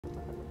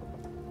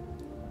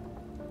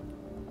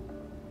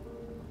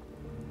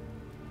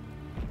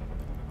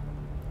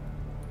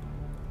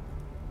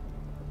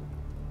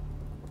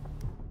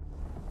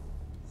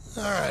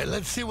All right,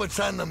 let's see what's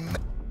on the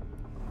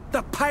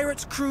The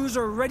pirates' crews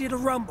are ready to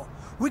rumble.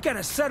 We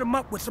gotta set them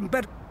up with some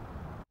better...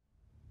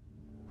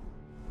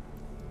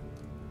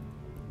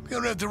 You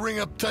don't have to ring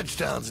up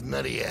touchdowns,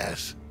 nutty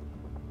ass.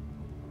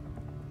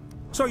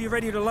 So you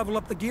ready to level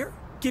up the gear?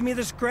 Give me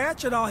the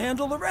scratch and I'll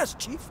handle the rest,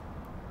 Chief.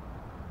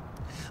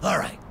 All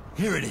right,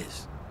 here it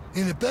is.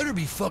 And it better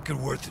be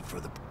fucking worth it for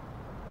the...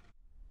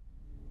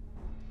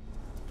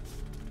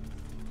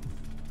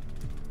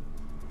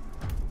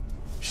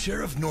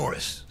 Sheriff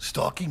Norris,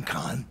 stalking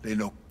Khan, they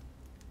know...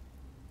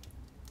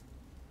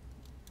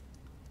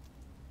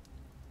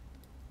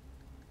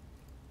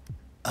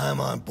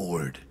 I'm on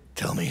board.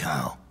 Tell me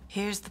how.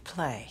 Here's the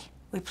play.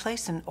 We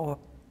place an orb...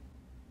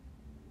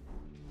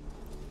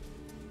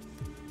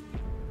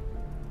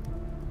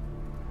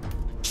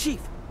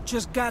 Chief,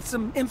 just got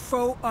some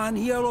info on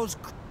Yellow's...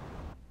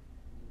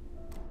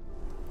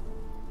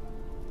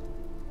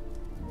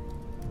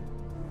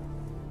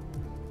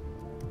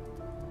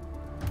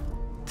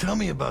 Tell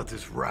me about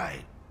this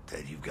ride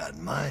that you've got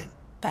in mind.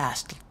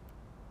 Fast.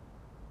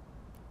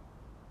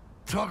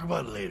 Talk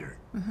about it later.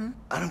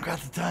 I don't got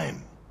the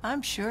time.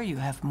 I'm sure you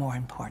have more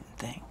important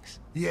things.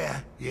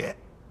 Yeah.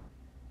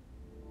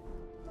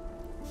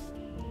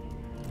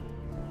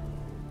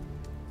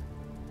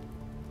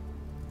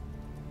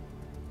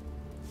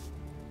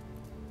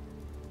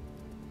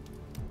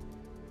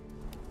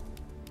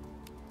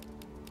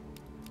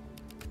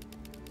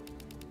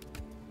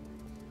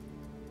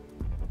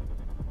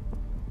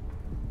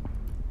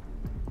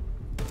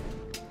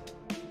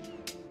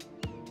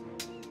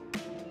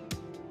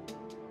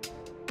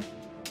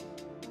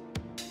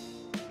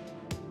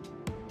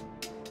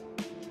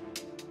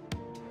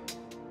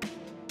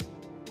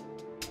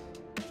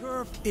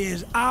 Turf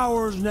is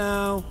ours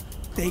now.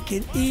 They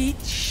can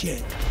eat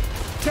shit.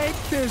 Take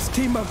this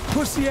team of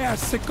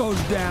pussy-ass sickos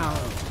down.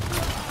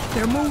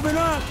 They're moving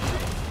up.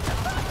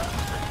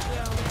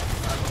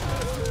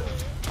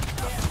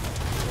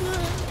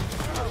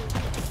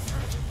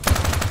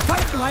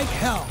 Fight like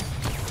hell.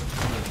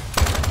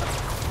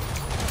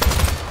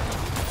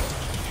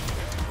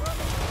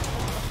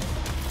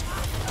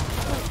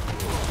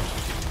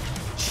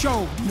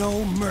 Show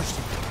no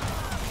mercy.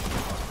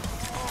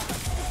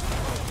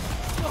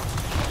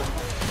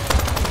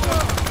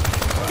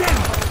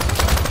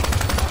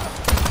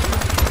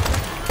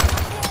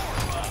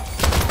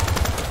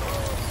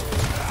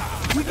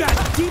 We got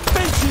deep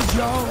benches,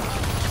 yo.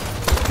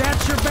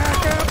 That's your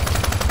backup?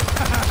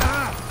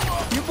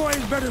 You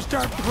boys better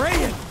start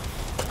praying.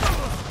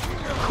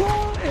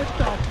 Cool it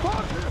the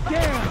fuck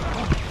down.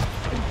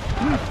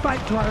 We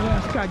fight to our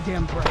last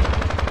goddamn breath.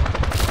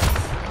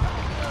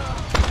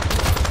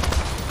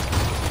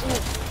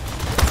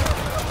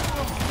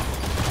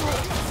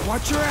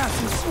 Watch your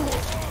asses.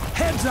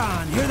 Heads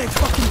on. Here they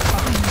fucking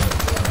come.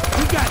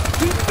 We got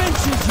deep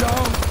benches, yo.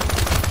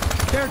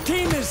 Their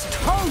team is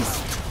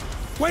toast.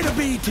 Way to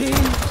be, team!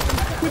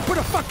 We put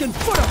a fucking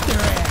foot up their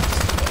ass!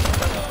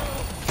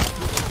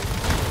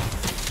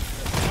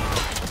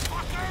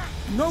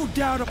 No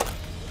doubt about...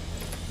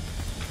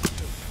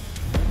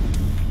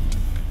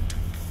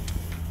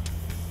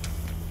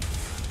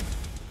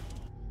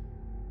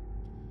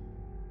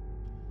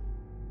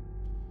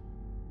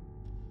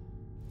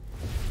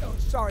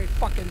 Those sorry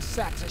fucking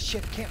sacks of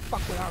shit can't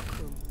fuck with our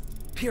crew.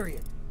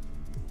 Period.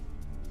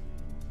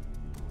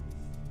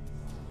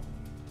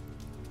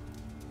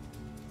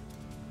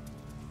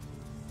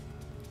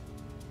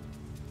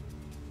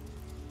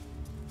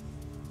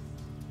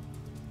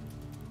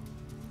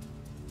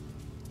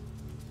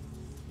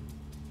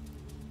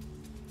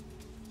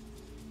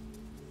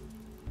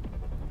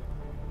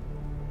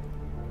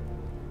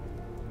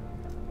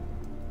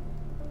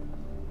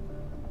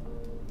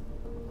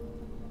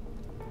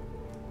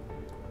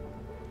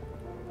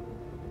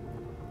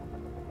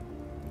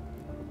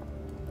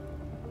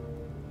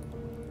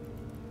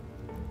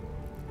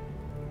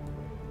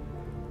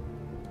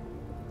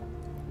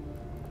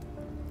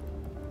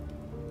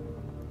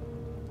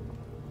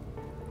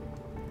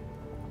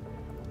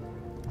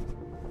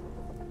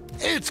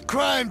 It's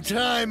crime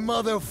time,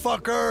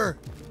 motherfucker!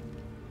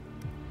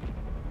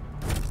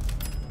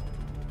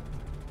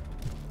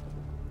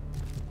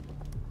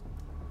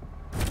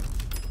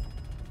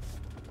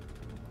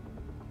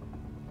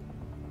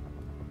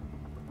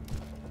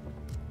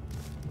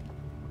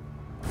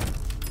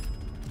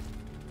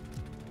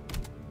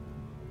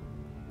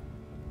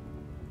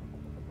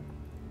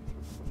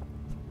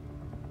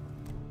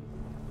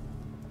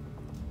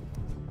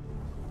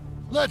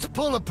 Let's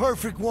pull a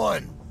perfect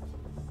one.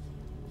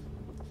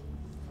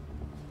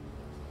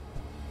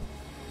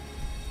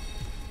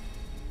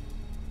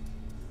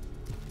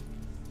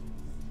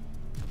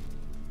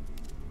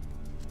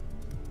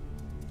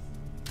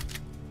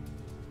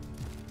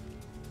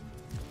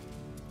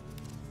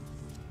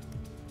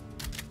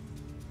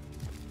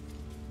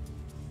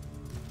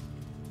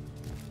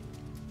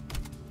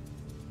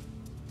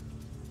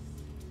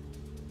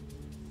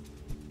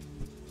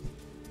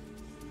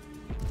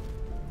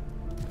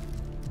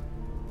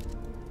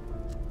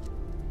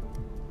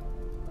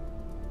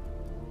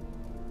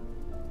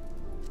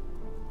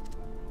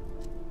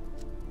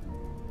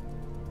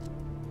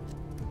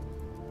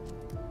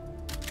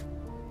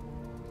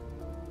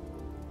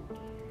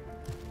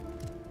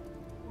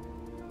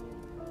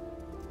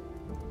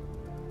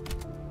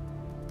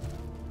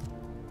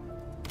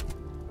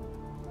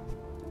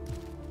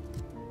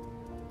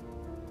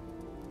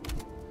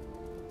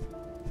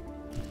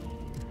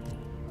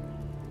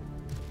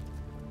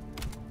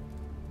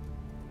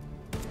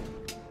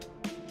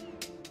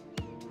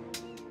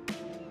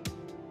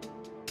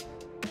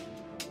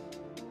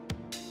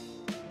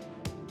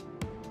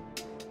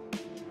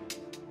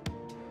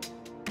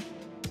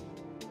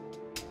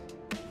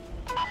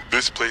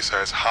 This place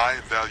has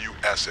high-value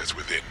assets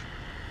within.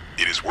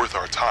 It is worth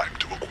our time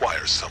to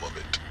acquire some of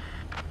it.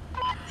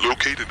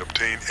 Locate and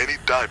obtain any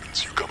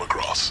diamonds you come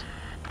across.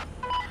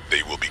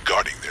 They will be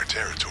guarding their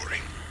territory,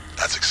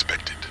 as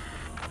expected.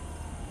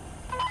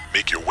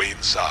 Make your way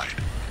inside,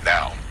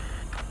 now.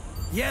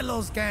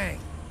 Yellow's gang.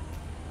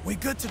 We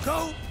good to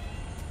go?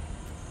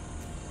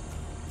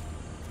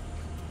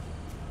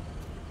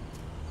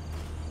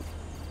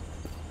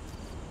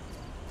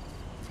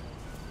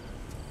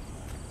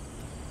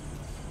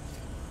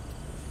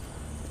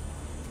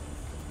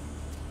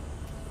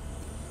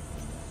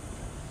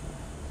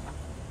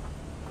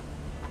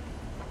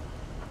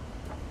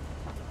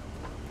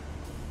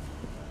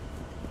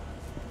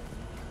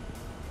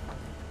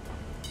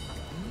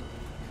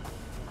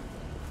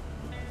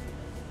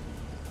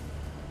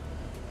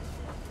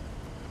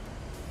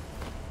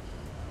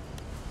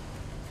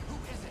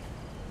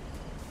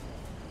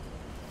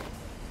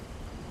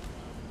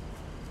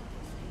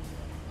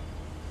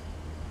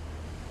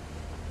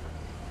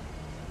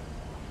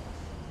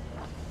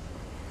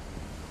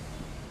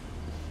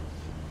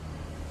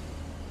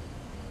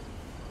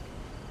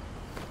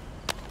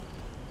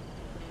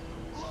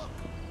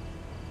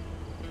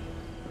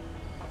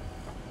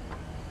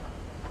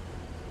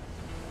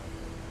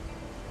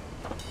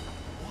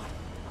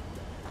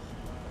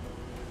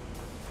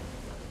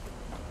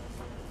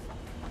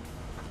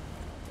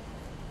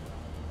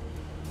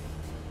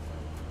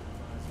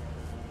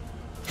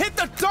 Hit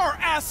the dirt,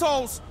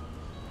 assholes!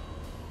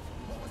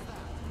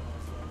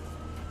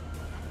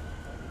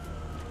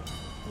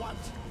 What?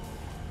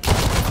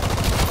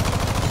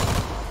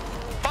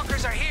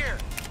 Fuckers are here!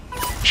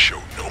 Show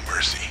no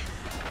mercy.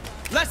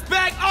 Let's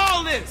bag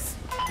all this!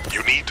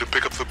 You need to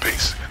pick up the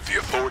pace. The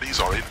authorities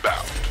are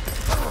inbound.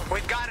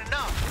 We've got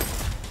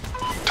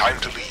enough. Time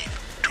to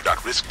leave. Do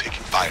not risk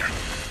taking fire.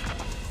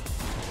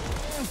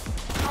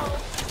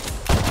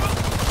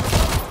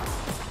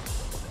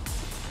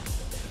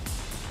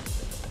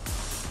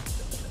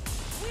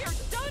 We are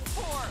done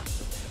for!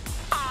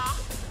 Aw,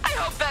 I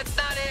hope that's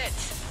not it!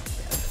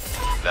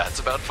 That's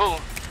about full.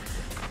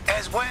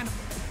 As when?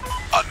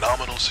 A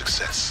nominal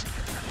success.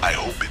 I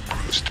hope it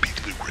proves to be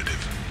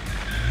lucrative.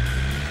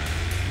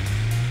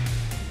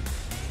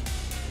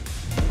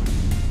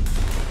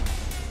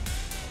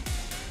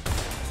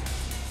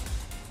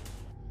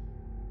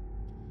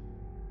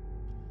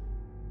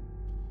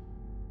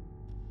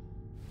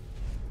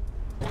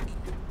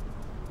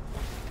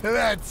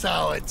 That's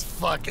how it's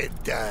fucking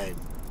done.